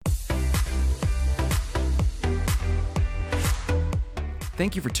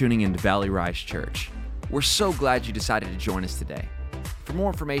Thank you for tuning in to Valley Rise Church. We're so glad you decided to join us today. For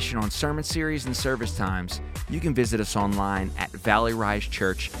more information on sermon series and service times, you can visit us online at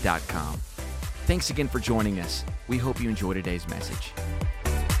valleyrisechurch.com. Thanks again for joining us. We hope you enjoy today's message.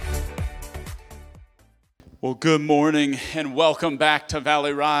 Well, good morning and welcome back to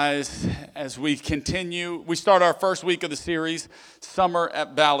Valley Rise. As we continue, we start our first week of the series, Summer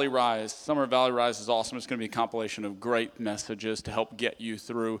at Valley Rise. Summer at Valley Rise is awesome. It's going to be a compilation of great messages to help get you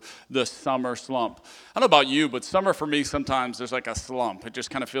through the summer slump. I don't know about you, but summer for me, sometimes there's like a slump. It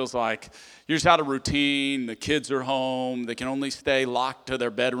just kind of feels like you're just out of routine. The kids are home. They can only stay locked to their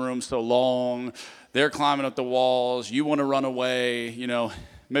bedroom so long. They're climbing up the walls. You want to run away, you know.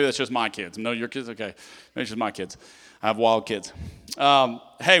 Maybe that's just my kids. No, your kids? Okay. Maybe it's just my kids. I have wild kids.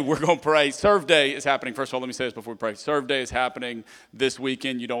 Hey, we're going to pray. Serve Day is happening. First of all, let me say this before we pray. Serve Day is happening this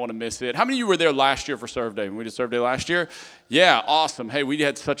weekend. You don't want to miss it. How many of you were there last year for Serve Day? When we did Serve Day last year? Yeah, awesome. Hey, we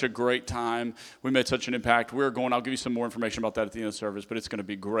had such a great time. We made such an impact. I'll give you some more information about that at the end of the service, but it's going to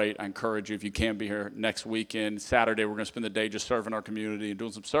be great. I encourage you, if you can be here next weekend, Saturday, we're going to spend the day just serving our community and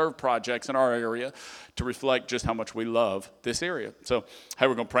doing some serve projects in our area to reflect just how much we love this area. So, hey,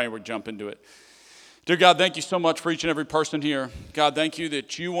 we're going to pray and we'll jump into it. Dear God, thank you so much for each and every person here. God, thank you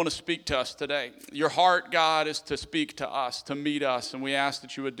that you want to speak to us today. Your heart, God, is to speak to us, to meet us, and we ask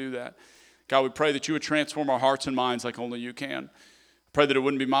that you would do that. God, we pray that you would transform our hearts and minds like only you can. Pray that it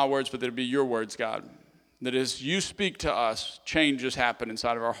wouldn't be my words, but that it would be your words, God. That as you speak to us, changes happen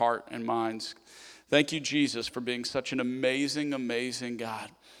inside of our heart and minds. Thank you, Jesus, for being such an amazing, amazing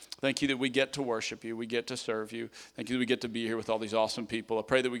God. Thank you that we get to worship you. We get to serve you. Thank you that we get to be here with all these awesome people. I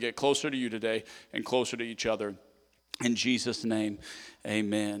pray that we get closer to you today and closer to each other. In Jesus' name,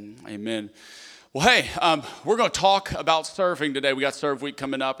 amen. Amen. Well, hey, we're going to talk about serving today. We got Serve Week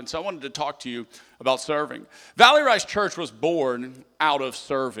coming up, and so I wanted to talk to you about serving. Valley Rise Church was born out of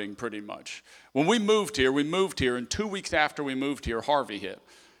serving, pretty much. When we moved here, and 2 weeks after we moved here, Harvey hit.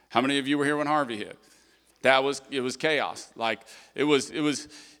 How many of you were here when Harvey hit? It was chaos. Like it was,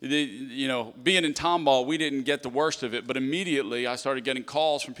 you know, being in Tomball, we didn't get the worst of it, but immediately I started getting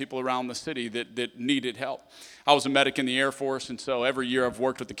calls from people around the city that needed help. I was a medic in the Air Force, and so every year I've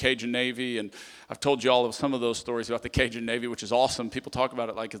worked with the Cajun Navy, and I've told you all of some of those stories about the Cajun Navy, which is awesome. People talk about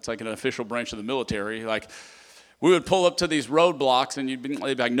it like it's like an official branch of the military. Like, we would pull up to these roadblocks, and they'd be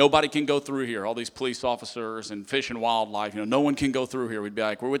like, nobody can go through here. All these police officers and fish and wildlife, no one can go through here. We'd be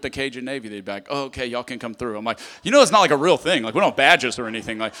like, we're with the Cajun Navy. They'd be like, oh, okay, y'all can come through. I'm like, it's not like a real thing. Like, we don't have badges or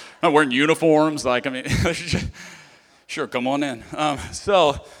anything. Like, we're not wearing uniforms. Like, I mean, sure, come on in.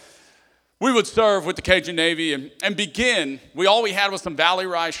 So we would serve with the Cajun Navy and begin. All we had was some Valley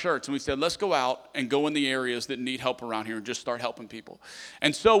Rise shirts, and we said, let's go out and go in the areas that need help around here and just start helping people.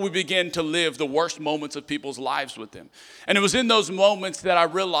 And so we began to live the worst moments of people's lives with them. And it was in those moments that I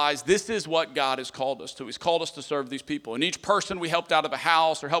realized this is what God has called us to. He's called us to serve these people. And each person we helped out of a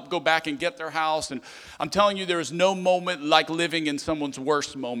house or helped go back and get their house. And I'm telling you, there is no moment like living in someone's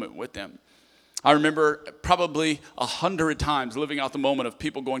worst moment with them. I remember probably 100 times living out the moment of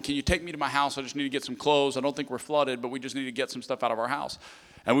people going, can you take me to my house? I just need to get some clothes. I don't think we're flooded, but we just need to get some stuff out of our house.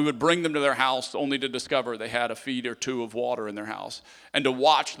 And we would bring them to their house only to discover they had a feet or two of water in their house. And to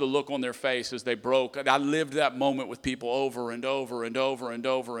watch the look on their face as they broke. I lived that moment with people over and over and over and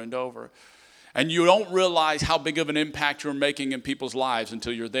over and over. And you don't realize how big of an impact you're making in people's lives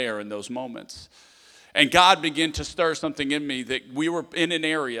until you're there in those moments. And God began to stir something in me that we were in an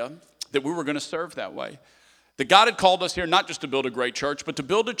area that we were going to serve that way. That God had called us here not just to build a great church, but to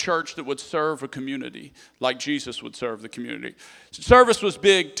build a church that would serve a community like Jesus would serve the community. Service was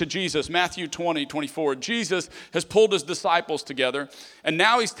big to Jesus. Matthew 20:24. Jesus has pulled his disciples together, and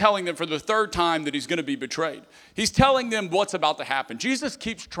now he's telling them for the third time that he's going to be betrayed. He's telling them what's about to happen. Jesus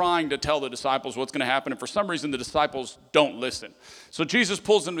keeps trying to tell the disciples what's going to happen, and for some reason the disciples don't listen. So Jesus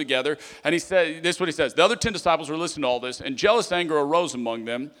pulls them together, and he said, this is what he says. The other 10 disciples were listening to all this, and jealous anger arose among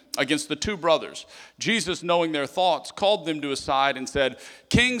them against the two brothers. Jesus, knowing their thoughts, called them to his side and said,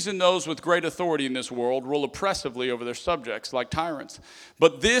 kings and those with great authority in this world rule oppressively over their subjects like tyrants.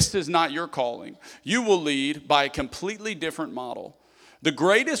 But this is not your calling. You will lead by a completely different model. The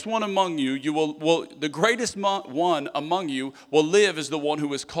greatest one among you, will live as the one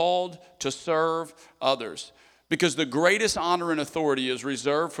who is called to serve others. Because the greatest honor and authority is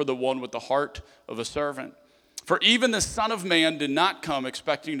reserved for the one with the heart of a servant. For even the Son of Man did not come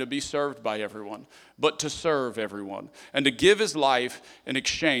expecting to be served by everyone, but to serve everyone, and to give his life in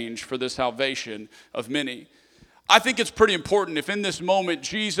exchange for the salvation of many. I think it's pretty important if in this moment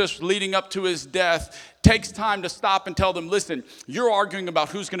Jesus, leading up to his death, takes time to stop and tell them, listen, you're arguing about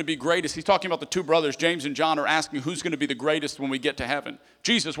who's going to be greatest. He's talking about the two brothers, James and John, are asking who's going to be the greatest when we get to heaven.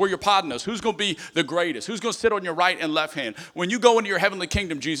 Jesus, we're your partners. Who's going to be the greatest? Who's going to sit on your right and left hand? When you go into your heavenly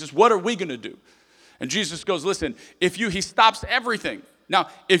kingdom, Jesus, what are we going to do? And Jesus goes, listen, he stops everything. Now,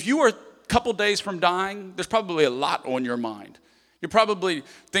 if you are a couple days from dying, there's probably a lot on your mind. You're probably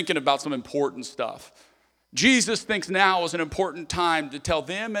thinking about some important stuff. Jesus thinks now is an important time to tell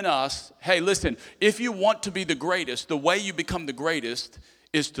them and us, hey, listen, if you want to be the greatest, the way you become the greatest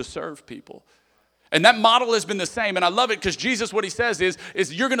is to serve people. And that model has been the same, and I love it because Jesus, what he says is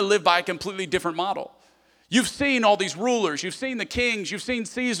you're going to live by a completely different model. You've seen all these rulers, you've seen the kings, you've seen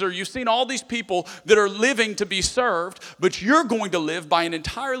Caesar, you've seen all these people that are living to be served, but you're going to live by an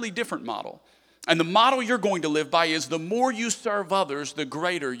entirely different model. And the model you're going to live by is the more you serve others, the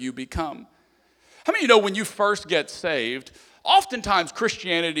greater you become. How many of you know when you first get saved, oftentimes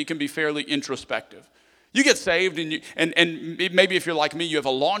Christianity can be fairly introspective. You get saved and maybe if you're like me, you have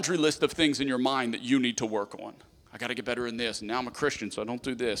a laundry list of things in your mind that you need to work on. I got to get better in this, and now I'm a Christian, so I don't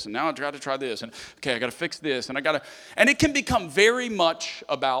do this, and now I got to try this, and okay, I got to fix this, and it can become very much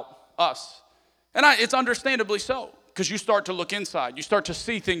about us. And it's understandably so, because you start to look inside. You start to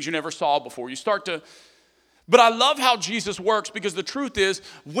see things you never saw before. But I love how Jesus works, because the truth is,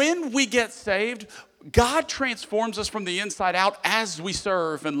 when we get saved, God transforms us from the inside out as we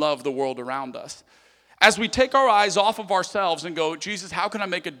serve and love the world around us. As we take our eyes off of ourselves and go, Jesus, how can I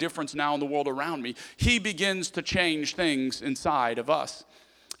make a difference now in the world around me? He begins to change things inside of us.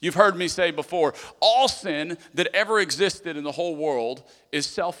 You've heard me say before, all sin that ever existed in the whole world is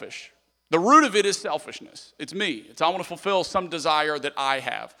selfish. The root of it is selfishness. It's me. I want to fulfill some desire that I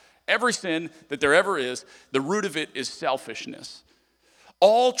have. Every sin that there ever is, the root of it is selfishness.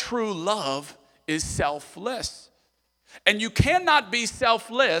 All true love is selfless. And you cannot be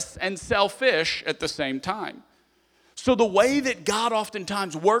selfless and selfish at the same time. So the way that God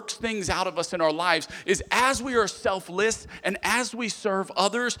oftentimes works things out of us in our lives is as we are selfless and as we serve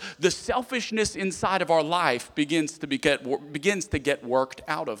others, the selfishness inside of our life begins to get worked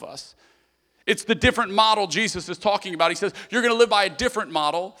out of us. It's the different model Jesus is talking about. He says, you're going to live by a different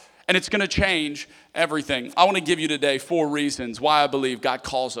model, and it's going to change everything. I want to give you today 4 reasons why I believe God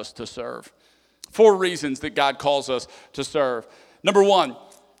calls us to serve. 4 reasons that God calls us to serve. Number 1,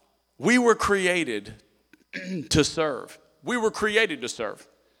 we were created to serve. We were created to serve.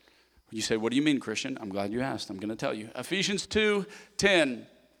 You say, what do you mean, Christian? I'm glad you asked. I'm going to tell you. Ephesians 2:10.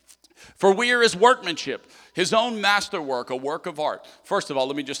 For we are his workmanship, his own masterwork, a work of art. First of all,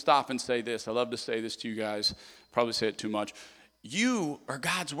 let me just stop and say this. I love to say this to you guys. Probably say it too much. You are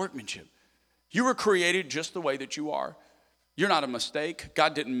God's workmanship. You were created just the way that you are. You're not a mistake.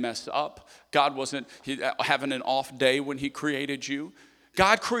 God didn't mess up. God wasn't having an off day when he created you.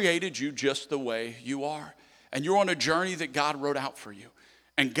 God created you just the way you are. And you're on a journey that God wrote out for you.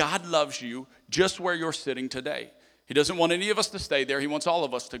 And God loves you just where you're sitting today. He doesn't want any of us to stay there. He wants all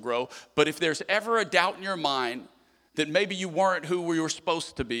of us to grow. But if there's ever a doubt in your mind that maybe you weren't who we were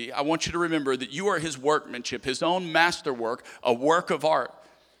supposed to be, I want you to remember that you are his workmanship, his own masterwork, a work of art.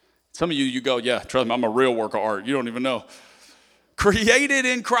 Some of you go, yeah, trust me, I'm a real work of art. You don't even know. Created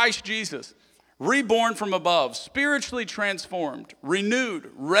in Christ Jesus, reborn from above, spiritually transformed, renewed,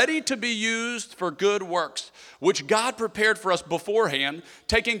 ready to be used for good works, which God prepared for us beforehand,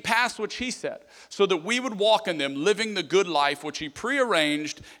 taking past which he set, so that we would walk in them, living the good life which he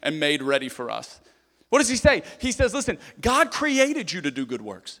prearranged and made ready for us. What does he say? He says, listen, God created you to do good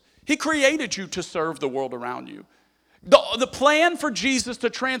works. He created you to serve the world around you. The plan for Jesus to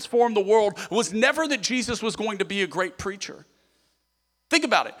transform the world was never that Jesus was going to be a great preacher. Think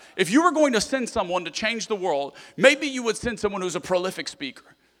about it. If you were going to send someone to change the world, maybe you would send someone who's a prolific speaker.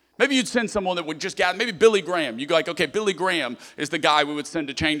 Maybe you'd send someone that would just gather, maybe Billy Graham. You go like, okay, Billy Graham is the guy we would send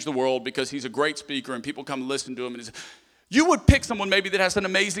to change the world because he's a great speaker and people come and listen to him. You would pick someone maybe that has an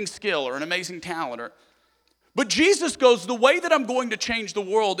amazing skill or an amazing talent. But Jesus goes, the way that I'm going to change the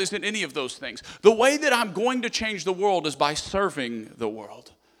world isn't any of those things. The way that I'm going to change the world is by serving the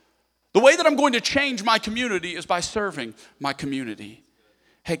world. The way that I'm going to change my community is by serving my community.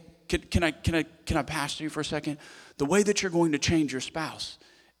 Hey, can I pastor you for a second? The way that you're going to change your spouse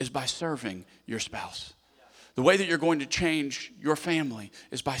is by serving your spouse. The way that you're going to change your family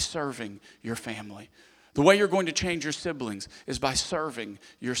is by serving your family. The way you're going to change your siblings is by serving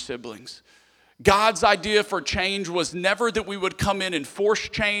your siblings. God's idea for change was never that we would come in and force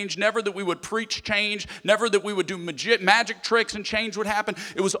change, never that we would preach change, never that we would do magic tricks and change would happen.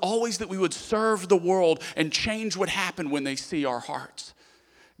 It was always that we would serve the world and change would happen when they see our hearts.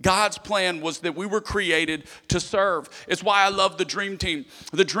 God's plan was that we were created to serve. It's why I love the Dream Team.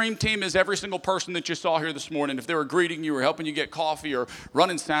 The Dream Team is every single person that you saw here this morning. If they were greeting you or helping you get coffee or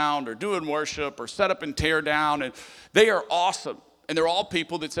running sound or doing worship or set up and tear down, and they are awesome. And they're all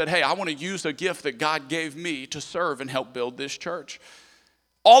people that said, hey, I want to use a gift that God gave me to serve and help build this church.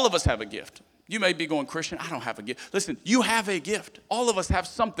 All of us have a gift. You may be going, Christian, I don't have a gift. Listen, you have a gift. All of us have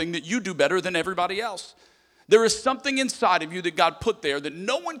something that you do better than everybody else. There is something inside of you that God put there that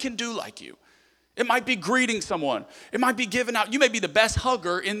no one can do like you. It might be greeting someone. It might be giving out. You may be the best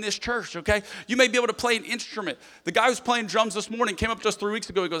hugger in this church, okay? You may be able to play an instrument. The guy who's playing drums this morning came up to us 3 weeks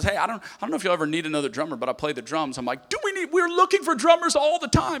ago. He goes, hey, I don't know if you'll ever need another drummer, but I play the drums. I'm like, we're looking for drummers all the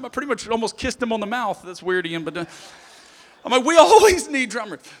time. I pretty much almost kissed him on the mouth. That's weird, Ian, but I'm like, we always need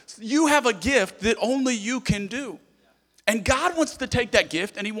drummers. You have a gift that only you can do. And God wants to take that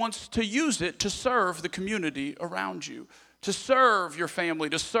gift and he wants to use it to serve the community around you, to serve your family,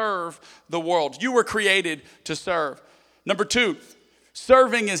 to serve the world. You were created to serve. Number 2,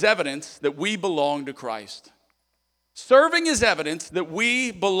 serving is evidence that we belong to Christ. Serving is evidence that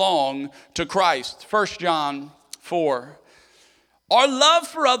we belong to Christ. 1 John 4. Our love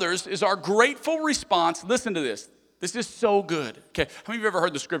for others is our grateful response. Listen to this. This is so good. Okay, how many of you have ever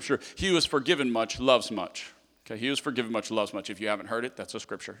heard the scripture, he who is forgiven much loves much? Okay, he who is forgiven much loves much. If you haven't heard it, that's a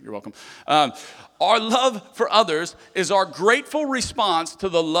scripture. You're welcome. Our love for others is our grateful response to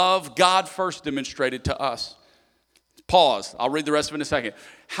the love God first demonstrated to us. Pause. I'll read the rest of it in a second.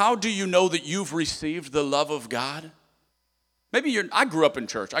 How do you know that you've received the love of God? I grew up in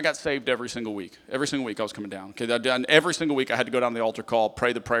church. I got saved every single week. Every single week I was coming down. Okay, every single week I had to go down the altar call,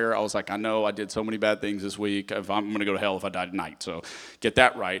 pray the prayer. I was like, I know I did so many bad things this week. I'm going to go to hell if I die tonight. So get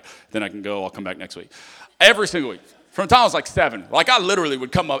that right. Then I can go. I'll come back next week. Every single week. From the time I was like 7. Like I literally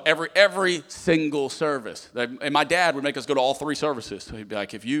would come up every single service. And my dad would make us go to all 3 services. So he'd be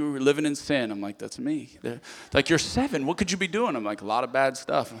like, if you're living in sin, I'm like, that's me. They're like, you're 7. What could you be doing? I'm like, a lot of bad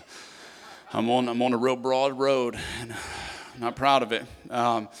stuff. I'm on a real broad road. And I'm not proud of it.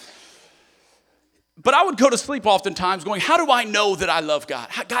 But I would go to sleep oftentimes going, how do I know that I love God?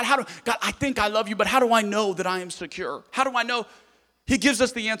 God, I think I love you, but how do I know that I am secure? How do I know? He gives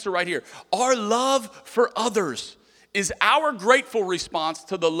us the answer right here. Our love for others is our grateful response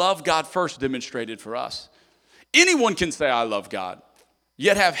to the love God first demonstrated for us. Anyone can say, I love God,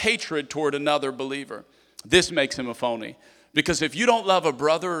 yet have hatred toward another believer. This makes him a phony. Because if you don't love a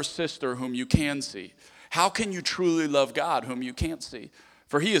brother or sister whom you can see, how can you truly love God whom you can't see?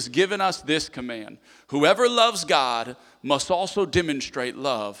 For he has given us this command. Whoever loves God must also demonstrate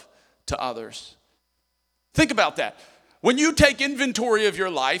love to others. Think about that. When you take inventory of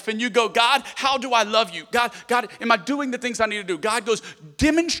your life and you go, God, how do I love you? God, am I doing the things I need to do? God goes,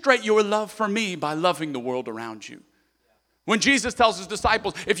 demonstrate your love for me by loving the world around you. When Jesus tells his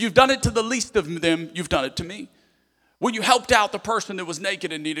disciples, if you've done it to the least of them, you've done it to me. When you helped out the person that was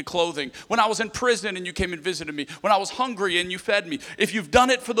naked and needed clothing. When I was in prison and you came and visited me. When I was hungry and you fed me. If you've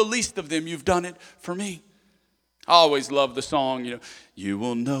done it for the least of them, you've done it for me. I always love the song, you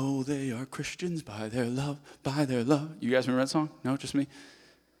will know they are Christians by their love, by their love. You guys remember that song? No, just me?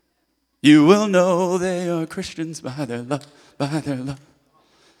 You will know they are Christians by their love, by their love.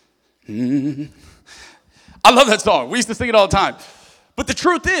 I love that song. We used to sing it all the time. But the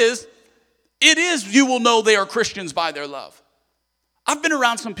truth is, you will know they are Christians by their love. I've been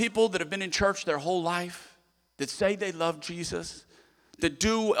around some people that have been in church their whole life, that say they love Jesus, that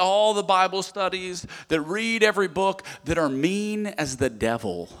do all the Bible studies, that read every book, that are mean as the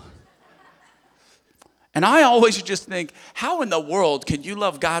devil. And I always just think, how in the world can you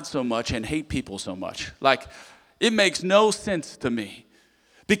love God so much and hate people so much? Like, it makes no sense to me.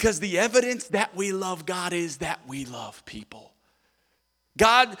 Because the evidence that we love God is that we love people.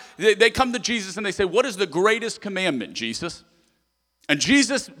 God, they come to Jesus and they say, what is the greatest commandment, Jesus? And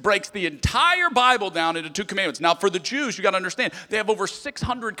Jesus breaks the entire Bible down into 2 commandments. Now, for the Jews, you got to understand, they have over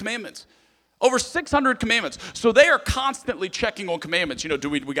 600 commandments. Over 600 commandments. So they are constantly checking on commandments.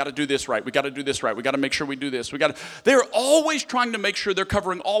 We got to do this right. We got to do this right. We got to make sure we do this. They're always trying to make sure they're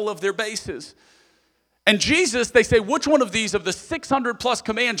covering all of their bases. And Jesus, they say, which one of these, of the 600 plus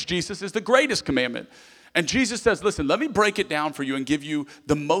commands, Jesus, is the greatest commandment? And Jesus says, listen, let me break it down for you and give you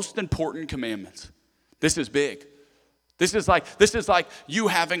the most important commandments. This is big. This is like you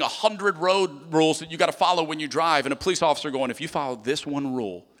having 100 road rules that you got to follow when you drive, and a police officer going, if you follow this one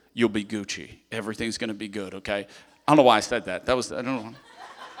rule, you'll be Gucci. Everything's going to be good, okay? I don't know why I said that. I don't know.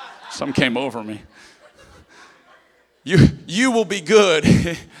 Something came over me. You will be good.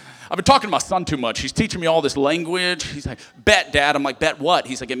 I've been talking to my son too much. He's teaching me all this language. He's like, bet, Dad. I'm like, bet what?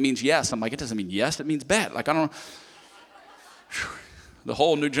 He's like, it means yes. I'm like, it doesn't mean yes. It means bet. Like, I don't know. The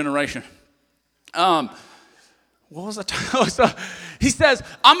whole new generation. What was that? He says,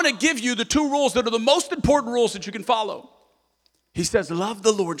 I'm going to give you the 2 rules that are the most important rules that you can follow. He says, love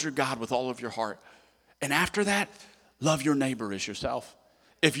the Lord your God with all of your heart. And after that, love your neighbor as yourself.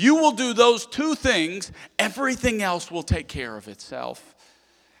 If you will do those 2 things, everything else will take care of itself.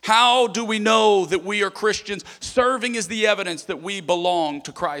 How do we know that we are Christians? Serving is the evidence that we belong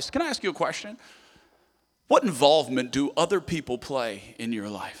to Christ. Can I ask you a question? What involvement do other people play in your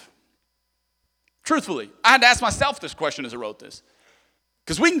life? Truthfully, I had to ask myself this question as I wrote this.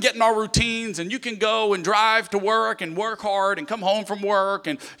 Because we can get in our routines and you can go and drive to work and work hard and come home from work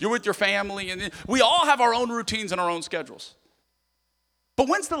and you're with your family. And we all have our own routines and our own schedules. But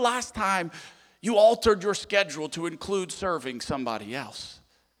when's the last time you altered your schedule to include serving somebody else?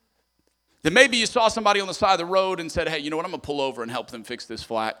 Then maybe you saw somebody on the side of the road and said, hey, you know what, I'm going to pull over and help them fix this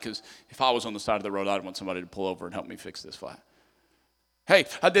flat because if I was on the side of the road, I'd want somebody to pull over and help me fix this flat. Hey,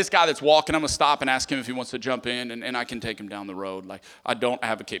 this guy that's walking, I'm going to stop and ask him if he wants to jump in and I can take him down the road. Like, I don't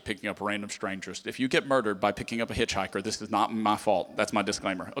advocate picking up random strangers. If you get murdered by picking up a hitchhiker, this is not my fault. That's my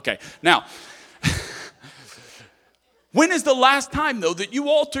disclaimer. Okay, now, when is the last time, though, that you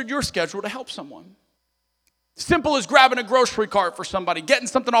altered your schedule to help someone? Simple as grabbing a grocery cart for somebody, getting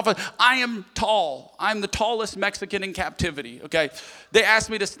something off of, I am tall. I'm the tallest Mexican in captivity, okay? They asked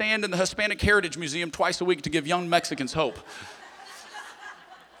me to stand in the Hispanic Heritage Museum twice a week to give young Mexicans hope.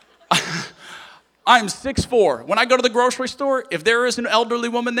 I'm 6'4". When I go to the grocery store, if there is an elderly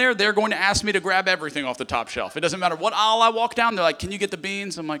woman there, they're going to ask me to grab everything off the top shelf. It doesn't matter what aisle I walk down. They're like, can you get the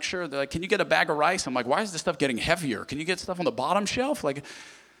beans? I'm like, sure. They're like, can you get a bag of rice? I'm like, why is this stuff getting heavier? Can you get stuff on the bottom shelf?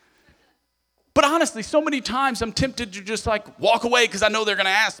 But honestly, so many times I'm tempted to just walk away because I know they're going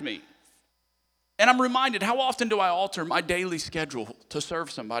to ask me. And I'm reminded, how often do I alter my daily schedule to serve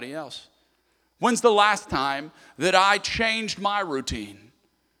somebody else? When's the last time that I changed my routine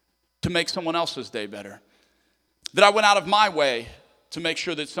to make someone else's day better? That I went out of my way to make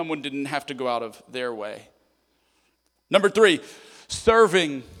sure that someone didn't have to go out of their way? Number 3,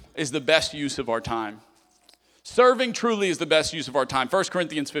 serving is the best use of our time. Serving truly is the best use of our time. 1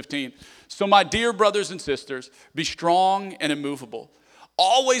 Corinthians 15. So my dear brothers and sisters, be strong and immovable.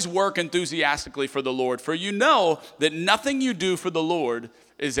 Always work enthusiastically for the Lord, for you know that nothing you do for the Lord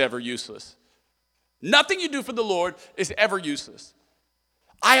is ever useless. Nothing you do for the Lord is ever useless.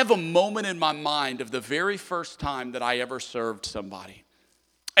 I have a moment in my mind of the very first time that I ever served somebody.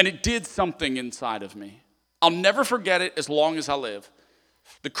 And it did something inside of me. I'll never forget it as long as I live.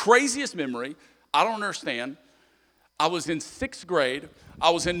 The craziest memory, I don't understand. I was in 6th grade. I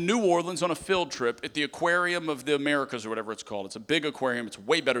was in New Orleans on a field trip at the Aquarium of the Americas or whatever it's called. It's a big aquarium. It's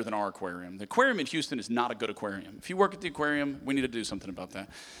way better than our aquarium. The aquarium in Houston is not a good aquarium. If you work at the aquarium, we need to do something about that.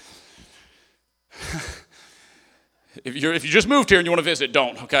 If you just moved here and you want to visit,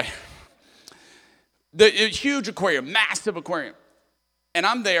 don't, okay? The huge aquarium, massive aquarium. And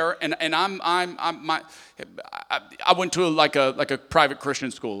I'm there, and I went to a private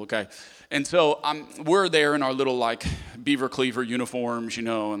Christian school, okay? And so we're there in our little beaver cleaver uniforms, and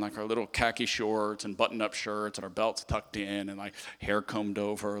our little khaki shorts and button-up shirts and our belts tucked in and hair combed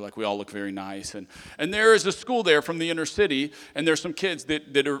over, we all look very nice. And there is a school there from the inner city, and there's some kids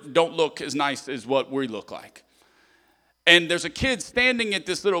that don't look as nice as what we look like. And there's a kid standing at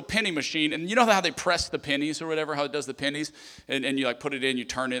this little penny machine, and you know how they press the pennies or whatever, how it does the pennies? And you put it in, you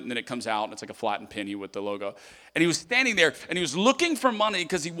turn it, and then it comes out, and it's like a flattened penny with the logo. And he was standing there, and he was looking for money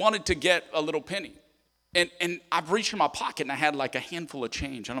because he wanted to get a little penny. And I reached in my pocket, and I had a handful of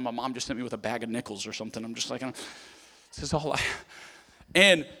change. I don't know, my mom just sent me with a bag of nickels or something. I'm just this is all I...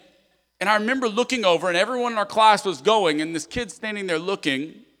 And I remember looking over, and everyone in our class was going, and this kid standing there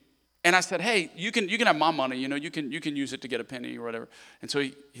looking. And I said, hey, you can have my money, you can use it to get a penny or whatever. And so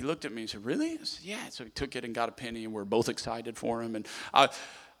he looked at me and said, really? I said, yeah. So he took it and got a penny, and we were both excited for him. And I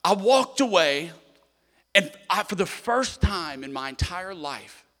walked away, and for the first time in my entire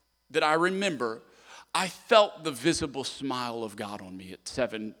life that I remember, I felt the visible smile of God on me at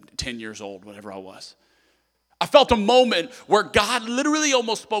 7, 10 years old, whatever I was. I felt a moment where God literally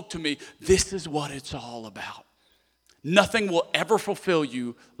almost spoke to me, this is what it's all about. Nothing will ever fulfill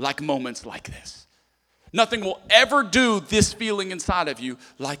you like moments like this. Nothing will ever do this feeling inside of you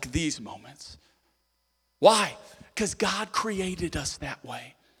like these moments. Why? Because God created us that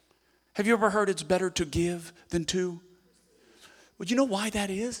way. Have you ever heard it's better to give than to? Well, you know why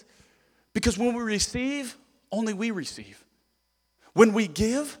that is? Because when we receive, only we receive. When we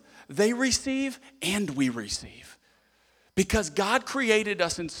give, they receive and we receive. Because God created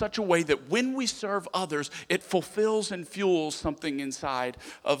us in such a way that when we serve others, it fulfills and fuels something inside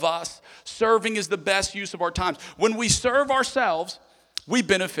of us. Serving is the best use of our times. When we serve ourselves, we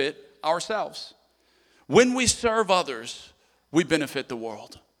benefit ourselves. When we serve others, we benefit the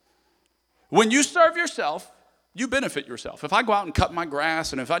world. When you serve yourself, you benefit yourself. If I go out and cut my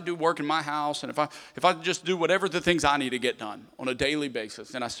grass, and if I do work in my house, and if I just do whatever the things I need to get done on a daily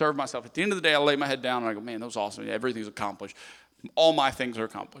basis, and I serve myself, at the end of the day, I lay my head down and I go, man, that was awesome. Everything's accomplished. All my things are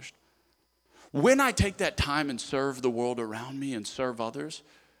accomplished. When I take that time and serve the world around me and serve others,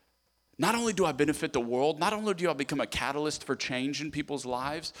 not only do I benefit the world, not only do I become a catalyst for change in people's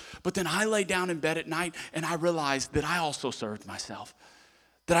lives, but then I lay down in bed at night and I realize that I also served myself,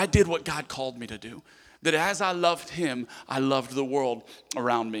 that I did what God called me to do, that as I loved him, I loved the world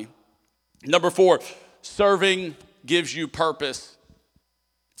around me. Number 4, serving gives you purpose.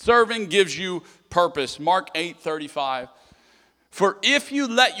 Serving gives you purpose. Mark 8:35. For if you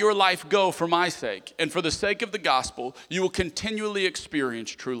let your life go for my sake and for the sake of the gospel, you will continually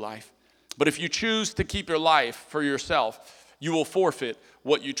experience true life. But if you choose to keep your life for yourself, you will forfeit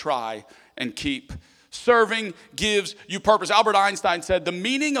what you try and keep. Serving gives you purpose. Albert Einstein said, the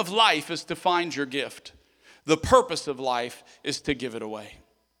meaning of life is to find your gift. The purpose of life is to give it away.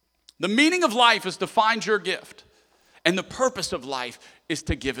 The meaning of life is to find your gift. And the purpose of life is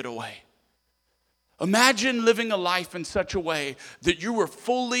to give it away. Imagine living a life in such a way that you were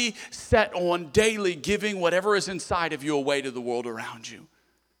fully set on daily giving whatever is inside of you away to the world around you.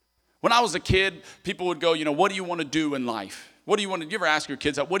 When I was a kid, people would go, what do you want to do in life? What do you want to, you ever ask your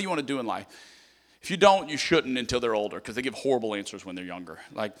kids, what do you want to do in life? If you don't, you shouldn't until they're older, because they give horrible answers when they're younger.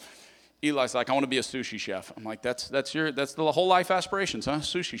 Like, Eli's like, I want to be a sushi chef. I'm like, that's the whole life aspirations, huh?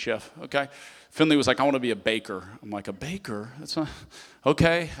 Sushi chef, okay. Finley was like, I want to be a baker. I'm like, a baker? That's not,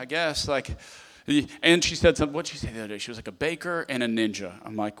 okay, I guess. Like, and she said something, what'd she say the other day? She was like, a baker and a ninja.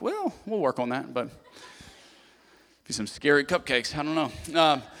 I'm like, well, we'll work on that, but be some scary cupcakes, I don't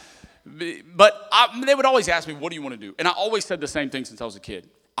know. But they would always ask me, what do you want to do? And I always said the same thing since I was a kid.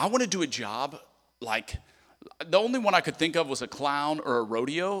 I want to do a job like, the only one I could think of was a clown or a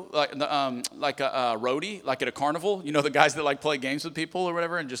rodeo, like a roadie, like at a carnival. The guys that like play games with people or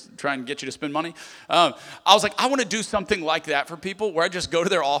whatever and just try and get you to spend money. I was like, I want to do something like that for people, where I just go to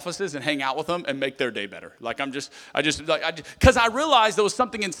their offices and hang out with them and make their day better. Like because I realized there was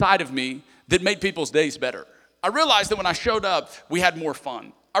something inside of me that made people's days better. I realized that when I showed up, we had more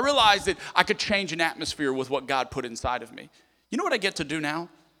fun. I realized that I could change an atmosphere with what God put inside of me. You know what I get to do now?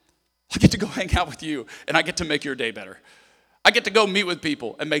 I get to go hang out with you, and I get to make your day better. I get to go meet with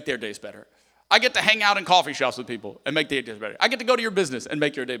people and make their days better. I get to hang out in coffee shops with people and make their days better. I get to go to your business and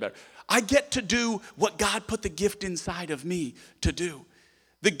make your day better. I get to do what God put the gift inside of me to do.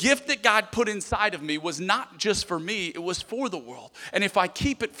 The gift that God put inside of me was not just for me, it was for the world. And if I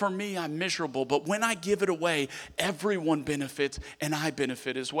keep it for me, I'm miserable. But when I give it away, everyone benefits, and I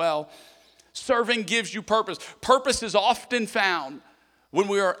benefit as well. Serving gives you purpose. Purpose is often found when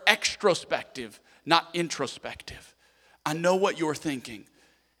we are extrospective, not introspective. I know what you're thinking.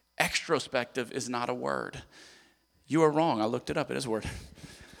 Extrospective is not a word. You are wrong. I looked it up. It is a word.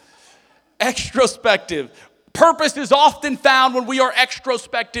 Extrospective. Purpose is often found when we are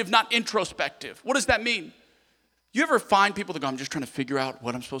extrospective, not introspective. What does that mean? You ever find people that go, I'm just trying to figure out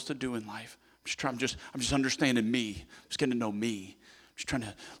what I'm supposed to do in life. I'm just understanding me. I'm just getting to know me. I'm just trying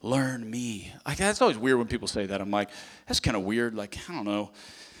to learn me. That's always weird when people say that. I'm like, that's kind of weird. Like, I don't know.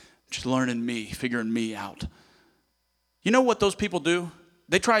 Just learning me, figuring me out. You know what those people do?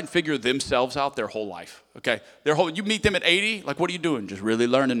 They try and figure themselves out their whole life, okay? You meet them at 80, like, what are you doing? Just really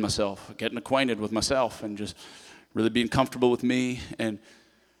learning myself, getting acquainted with myself, and just really being comfortable with me. And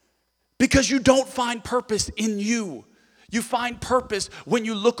because you don't find purpose in you. You find purpose when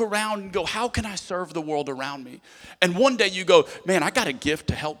you look around and go, how can I serve the world around me? And one day you go, man, I got a gift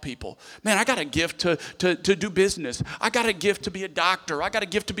to help people. Man, I got a gift to do business. I got a gift to be a doctor. I got a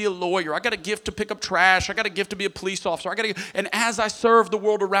gift to be a lawyer. I got a gift to pick up trash. I got a gift to be a police officer. And as I serve the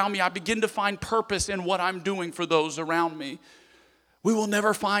world around me, I begin to find purpose in what I'm doing for those around me. We will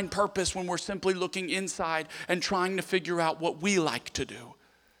never find purpose when we're simply looking inside and trying to figure out what we like to do.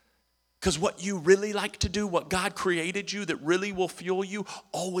 Because what you really like to do, what God created you that really will fuel you,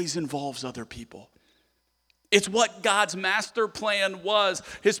 always involves other people. It's what God's master plan was.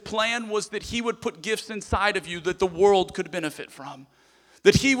 His plan was that he would put gifts inside of you that the world could benefit from.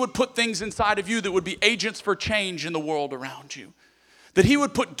 That he would put things inside of you that would be agents for change in the world around you. That he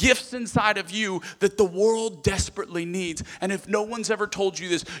would put gifts inside of you that the world desperately needs. And if no one's ever told you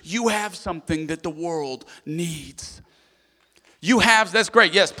this, you have something that the world needs. That's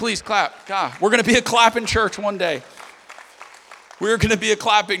great. Yes, please clap. God, we're going to be a clapping church one day. We're going to be a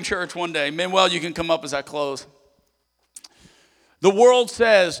clapping church one day. Manuel, you can come up as I close. The world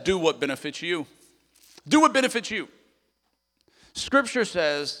says, do what benefits you. Do what benefits you. Scripture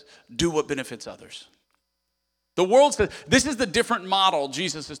says, do what benefits others. The world says, this is the different model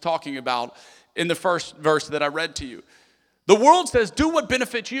Jesus is talking about in the first verse that I read to you. The world says, do what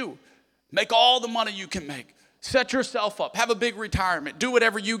benefits you. Make all the money you can make. Set yourself up. Have a big retirement. Do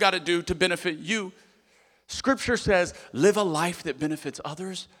whatever you got to do to benefit you. Scripture says, live a life that benefits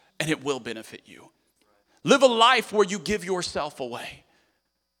others, and it will benefit you. Live a life where you give yourself away.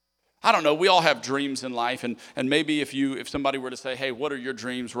 I don't know, we all have dreams in life, and maybe if somebody were to say, hey, what are your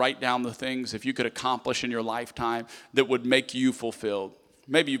dreams? Write down the things if you could accomplish in your lifetime that would make you fulfilled.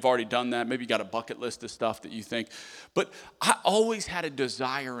 Maybe you've already done that. Maybe you got a bucket list of stuff that you think. But I always had a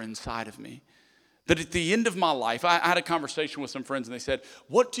desire inside of me that at the end of my life, I had a conversation with some friends, and they said,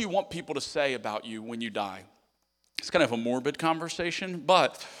 what do you want people to say about you when you die? It's kind of a morbid conversation,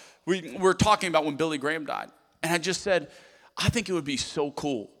 but we're talking about when Billy Graham died. And I just said, I think it would be so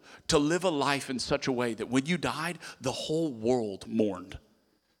cool to live a life in such a way that when you died, the whole world mourned.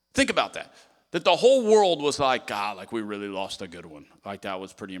 Think about that. That the whole world was like, God, like we really lost a good one. Like that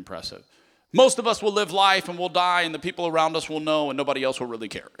was pretty impressive. Most of us will live life and we'll die and the people around us will know and nobody else will really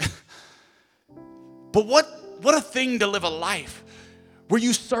care. But what a thing to live a life where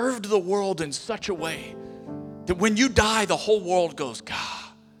you served the world in such a way that when you die, the whole world goes,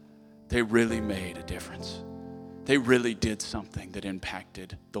 God, they really made a difference. They really did something that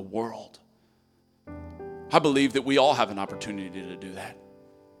impacted the world. I believe that we all have an opportunity to do that.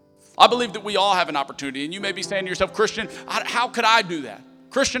 I believe that we all have an opportunity. And you may be saying to yourself, Christian, how could I do that?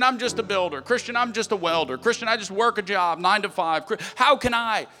 Christian, I'm just a builder. Christian, I'm just a welder. Christian, I just work a job, 9 to 5. How can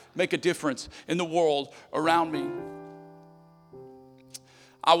I make a difference in the world around me?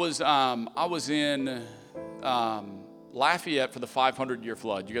 I was in Lafayette for the 500-year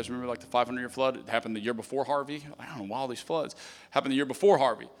flood. You guys remember like the 500-year flood? It happened the year before Harvey. I don't know why all these floods happened the year before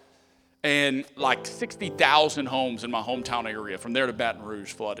Harvey. And like 60,000 homes in my hometown area from there to Baton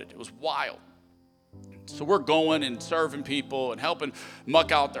Rouge flooded. It was wild. So we're going and serving people and helping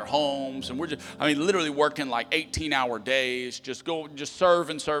muck out their homes. And we're just, literally working like 18-hour days, just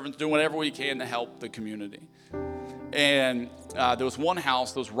serving, doing whatever we can to help the community. And there was one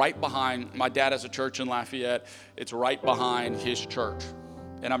house that was right behind, my dad has a church in Lafayette. It's right behind his church.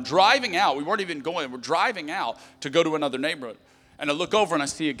 And I'm driving out. We weren't even going. We're driving out to go to another neighborhood. And I look over and I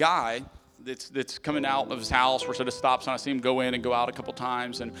see a guy that's coming out of his house. We're at a stop sign. I see him go in and go out a couple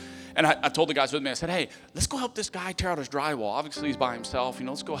times. And I told the guys with me, I said, hey, let's go help this guy tear out his drywall. Obviously, he's by himself.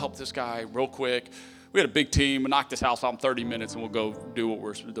 Let's go help this guy real quick. We had a big team. We knocked this house out in 30 minutes, and we'll go do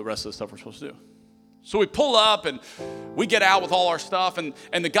the rest of the stuff we're supposed to do. So we pull up, and we get out with all our stuff. And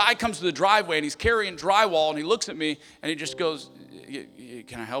the guy comes to the driveway, and he's carrying drywall. And he looks at me, and he just goes,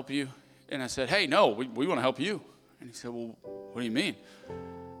 can I help you? And I said, hey, no, we want to help you. And he said, well, what do you mean?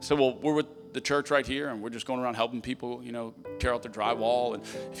 I said, well, we're with the church right here, and we're just going around helping people, tear out their drywall. And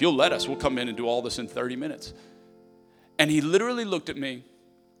if you'll let us, we'll come in and do all this in 30 minutes. And he literally looked at me,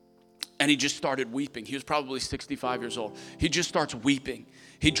 and he just started weeping. He was probably 65 years old. He just starts weeping.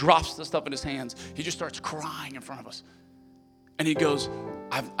 He drops the stuff in his hands. He just starts crying in front of us. And he goes,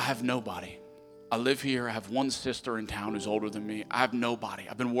 I have nobody. I live here. I have one sister in town who's older than me. I have nobody.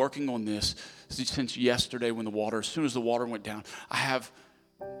 I've been working on this since yesterday as soon as the water went down.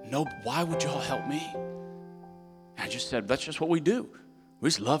 Why would y'all help me? And I just said, that's just what we do. We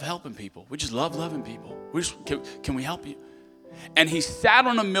just love helping people. We just love loving people. Can we help you? And he sat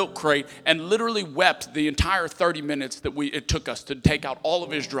on a milk crate and literally wept the entire 30 minutes that it took us to take out all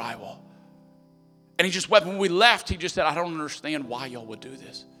of his drywall. And he just wept. When we left, he just said, I don't understand why y'all would do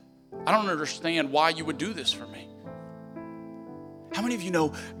this. I don't understand why you would do this for me. How many of you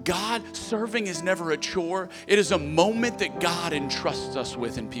know God serving is never a chore? It is a moment that God entrusts us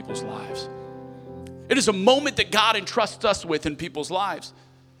with in people's lives. It is a moment that God entrusts us with in people's lives.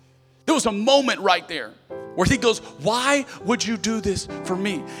 There was a moment right there where he goes, why would you do this for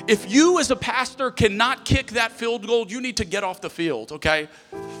me? If you as a pastor cannot kick that field goal, you need to get off the field, okay?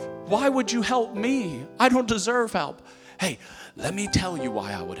 Why would you help me? I don't deserve help. Hey, let me tell you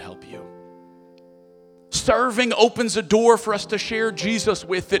why I would help you. Serving opens a door for us to share Jesus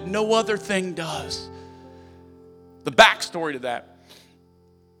with that no other thing does. The backstory to that.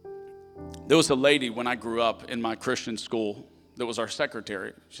 There was a lady when I grew up in my Christian school that was our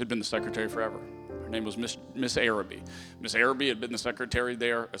secretary. She had been the secretary forever. Her name was Miss Araby. Miss Araby had been the secretary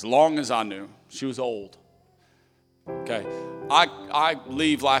there as long as I knew. She was old. Okay. I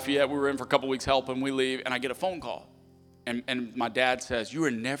leave Lafayette. We were in for a couple weeks helping. We leave, and I get a phone call. And my dad says, you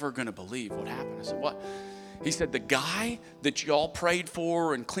are never going to believe what happened. I said, what? He said, the guy that y'all prayed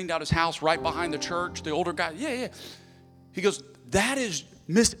for and cleaned out his house right behind the church, the older guy, yeah. He goes, that is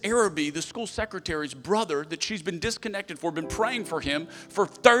Miss Araby, the school secretary's brother that she's been disconnected for, been praying for him for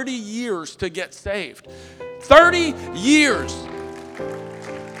 30 years to get saved. 30 years.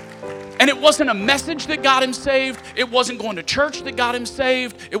 And it wasn't a message that got him saved. It wasn't going to church that got him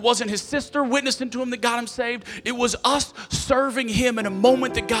saved. It wasn't his sister witnessing to him that got him saved. It was us serving him in a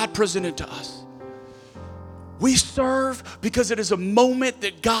moment that God presented to us. We serve because it is a moment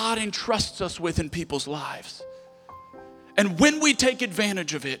that God entrusts us with in people's lives. And when we take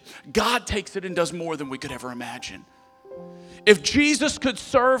advantage of it, God takes it and does more than we could ever imagine. If Jesus could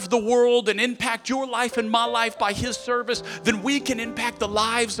serve the world and impact your life and my life by his service, then we can impact the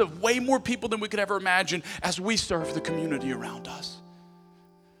lives of way more people than we could ever imagine as we serve the community around us.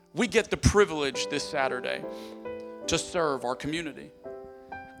 We get the privilege this Saturday to serve our community.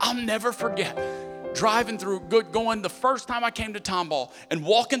 I'll never forget driving through, going the first time I came to Tomball and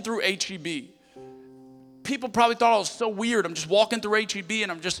walking through HEB. People probably thought I was so weird. I'm just walking through HEB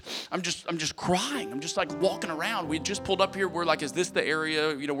and I'm just crying. I'm just like walking around. We had just pulled up here. We're like, is this the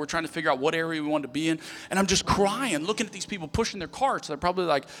area? You know, we're trying to figure out what area we wanted to be in. And I'm just crying, looking at these people pushing their carts. They're probably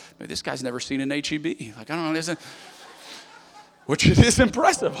like, this guy's never seen an HEB. Like, I don't know, which it is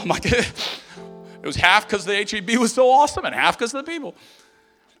impressive. I'm like, it was half because the HEB was so awesome and half because of the people.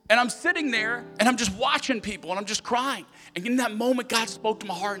 And I'm sitting there and I'm just watching people and I'm just crying. And in that moment, God spoke to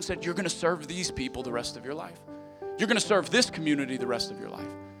my heart and said, you're going to serve these people the rest of your life. You're going to serve this community the rest of your life.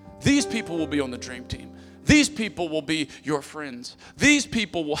 These people will be on the dream team. These people will be your friends. These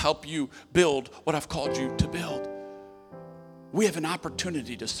people will help you build what I've called you to build. We have an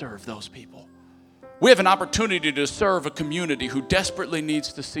opportunity to serve those people. We have an opportunity to serve a community who desperately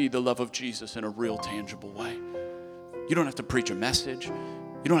needs to see the love of Jesus in a real, tangible way. You don't have to preach a message.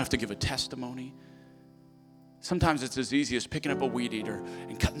 You don't have to give a testimony. Sometimes it's as easy as picking up a weed eater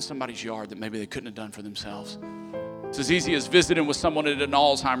and cutting somebody's yard that maybe they couldn't have done for themselves. It's as easy as visiting with someone at an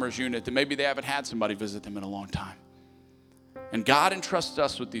Alzheimer's unit that maybe they haven't had somebody visit them in a long time. And God entrusts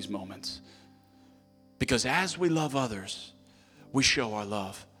us with these moments because as we love others, we show our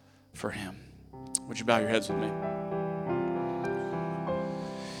love for him. Would you bow your heads with me?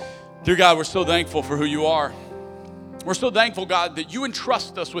 Dear God, we're so thankful for who you are. We're so thankful, God, that you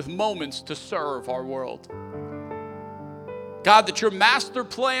entrust us with moments to serve our world. God, that your master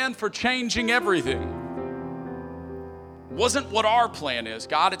plan for changing everything wasn't what our plan is,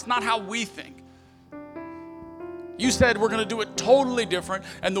 God. It's not how we think. You said we're going to do it totally different,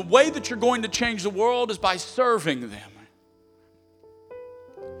 and the way that you're going to change the world is by serving them.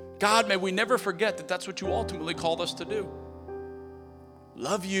 God, may we never forget that that's what you ultimately called us to do.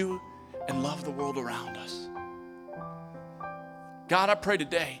 Love you and love the world around us. God, I pray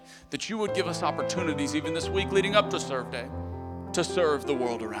today that you would give us opportunities even this week leading up to Serve Day to serve the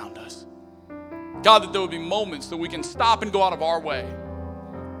world around us. God, that there would be moments that we can stop and go out of our way.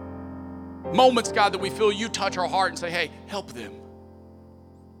 Moments, God, that we feel you touch our heart and say, hey, help them.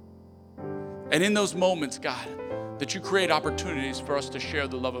 And in those moments, God, that you create opportunities for us to share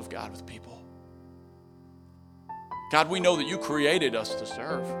the love of God with people. God, we know that you created us to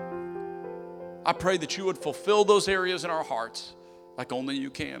serve. I pray that you would fulfill those areas in our hearts like only you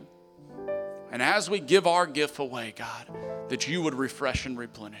can. And as we give our gift away, God, that you would refresh and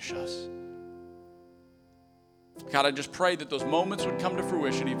replenish us. God, I just pray that those moments would come to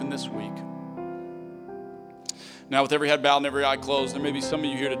fruition even this week. Now, with every head bowed and every eye closed, there may be some of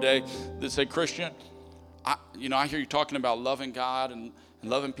you here today that say, Christian, I hear you talking about loving God and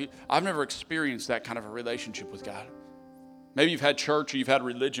loving people. I've never experienced that kind of a relationship with God. Maybe you've had church or you've had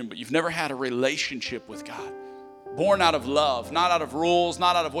religion, but you've never had a relationship with God. Born out of love, not out of rules,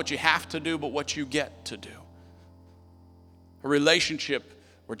 not out of what you have to do, but what you get to do. A relationship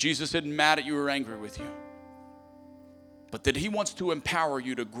where Jesus isn't mad at you or angry with you, but that he wants to empower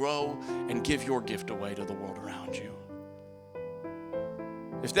you to grow and give your gift away to the world around you.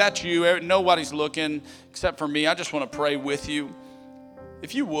 If that's you, nobody's looking except for me. I just want to pray with you.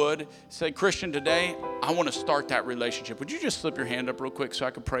 If you would, say, Christian, today, I want to start that relationship. Would you just slip your hand up real quick so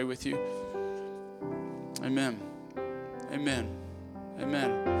I can pray with you? Amen. Amen.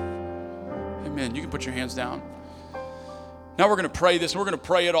 Amen. Amen. You can put your hands down. Now we're going to pray this, and we're going to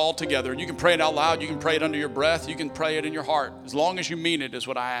pray it all together. You can pray it out loud. You can pray it under your breath. You can pray it in your heart. As long as you mean it is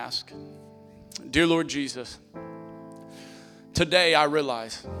what I ask. Dear Lord Jesus, today I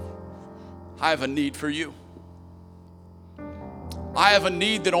realize I have a need for you. I have a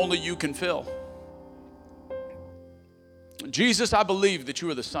need that only you can fill. Jesus, I believe that you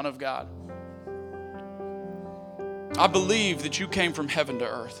are the Son of God. I believe that you came from heaven to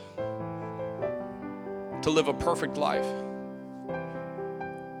earth to live a perfect life.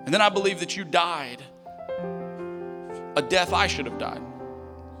 And then I believe that you died a death I should have died.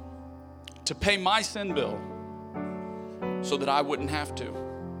 to pay my sin bill so that I wouldn't have to.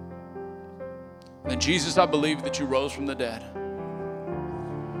 And Jesus, I believe that you rose from the dead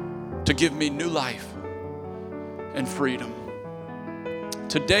to give me new life and freedom.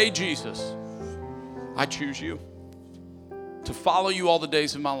 Today, Jesus, I choose you to follow you all the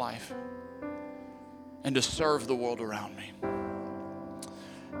days of my life and to serve the world around me.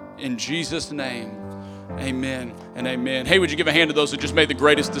 In Jesus' name, amen and amen. Hey, would you give a hand to those that just made the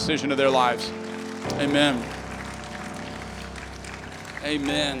greatest decision of their lives? Amen.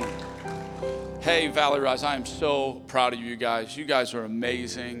 Amen. Hey, Valley Rise, I am so proud of you guys. You guys are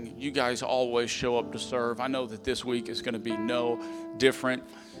amazing. You guys always show up to serve. I know that this week is going to be no different.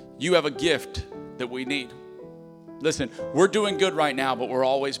 You have a gift that we need. Listen, we're doing good right now, but we're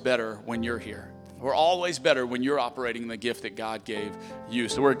always better when you're here. We're always better when you're operating the gift that God gave you.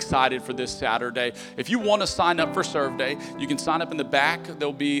 So we're excited for this Saturday. If you want to sign up for Serve Day, you can sign up in the back.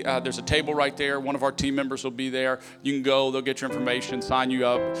 There'll be there's a table right there. One of our team members will be there. You can go. They'll get your information, sign you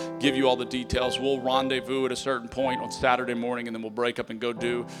up, give you all the details. We'll rendezvous at a certain point on Saturday morning, and then we'll break up and go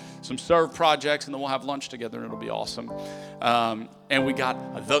do some serve projects, and then we'll have lunch together, and it'll be awesome. And we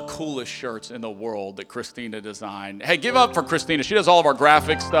got the coolest shirts in the world that Christina designed. Hey, give up for Christina. She does all of our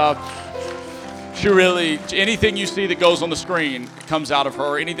graphic stuff. She really, anything you see that goes on the screen comes out of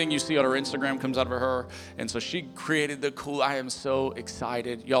her. Anything you see on her Instagram comes out of her. And so she created the cool, I am so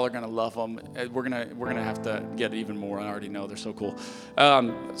excited. Y'all are going to love them. We're gonna have to get even more. I already know they're so cool.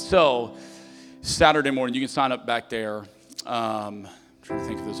 So Saturday morning, you can sign up back there. I'm trying to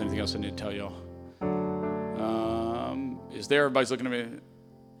think if there's anything else I need to tell y'all. Is there? Everybody's looking at me.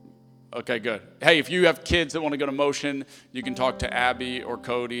 Okay, good. Hey, if you have kids that want to go to Motion, you can talk to Abby or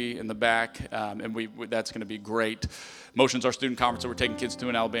Cody in the back, and that's going to be great. Motion's our student conference that we're taking kids to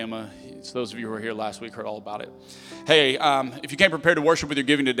in Alabama. So those of you who were here last week heard all about it. Hey, if you came prepared to worship with your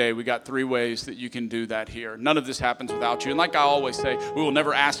giving today, we got 3 ways that you can do that here. None of this happens without you. And like I always say, we will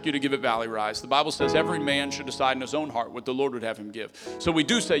never ask you to give at Valley Rise. The Bible says every man should decide in his own heart what the Lord would have him give. So we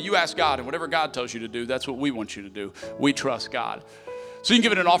do say you ask God, and whatever God tells you to do, that's what we want you to do. We trust God. So you can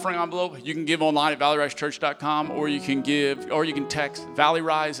give it an offering envelope. You can give online at valleyrisechurch.com, or you can text Valley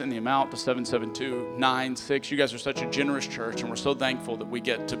Rise and the amount to 77296. You guys are such a generous church, and we're so thankful that we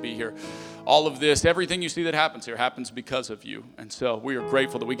get to be here. All of this, everything you see that happens here happens because of you. And so we are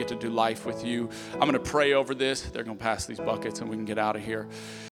grateful that we get to do life with you. I'm going to pray over this. They're going to pass these buckets, and we can get out of here.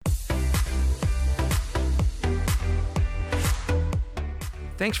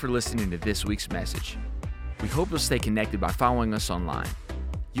 Thanks for listening to this week's message. We hope you'll stay connected by following us online.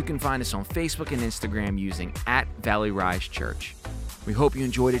 You can find us on Facebook and Instagram using @Valley Rise Church. We hope you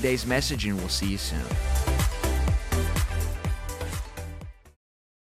enjoy today's message, and we'll see you soon.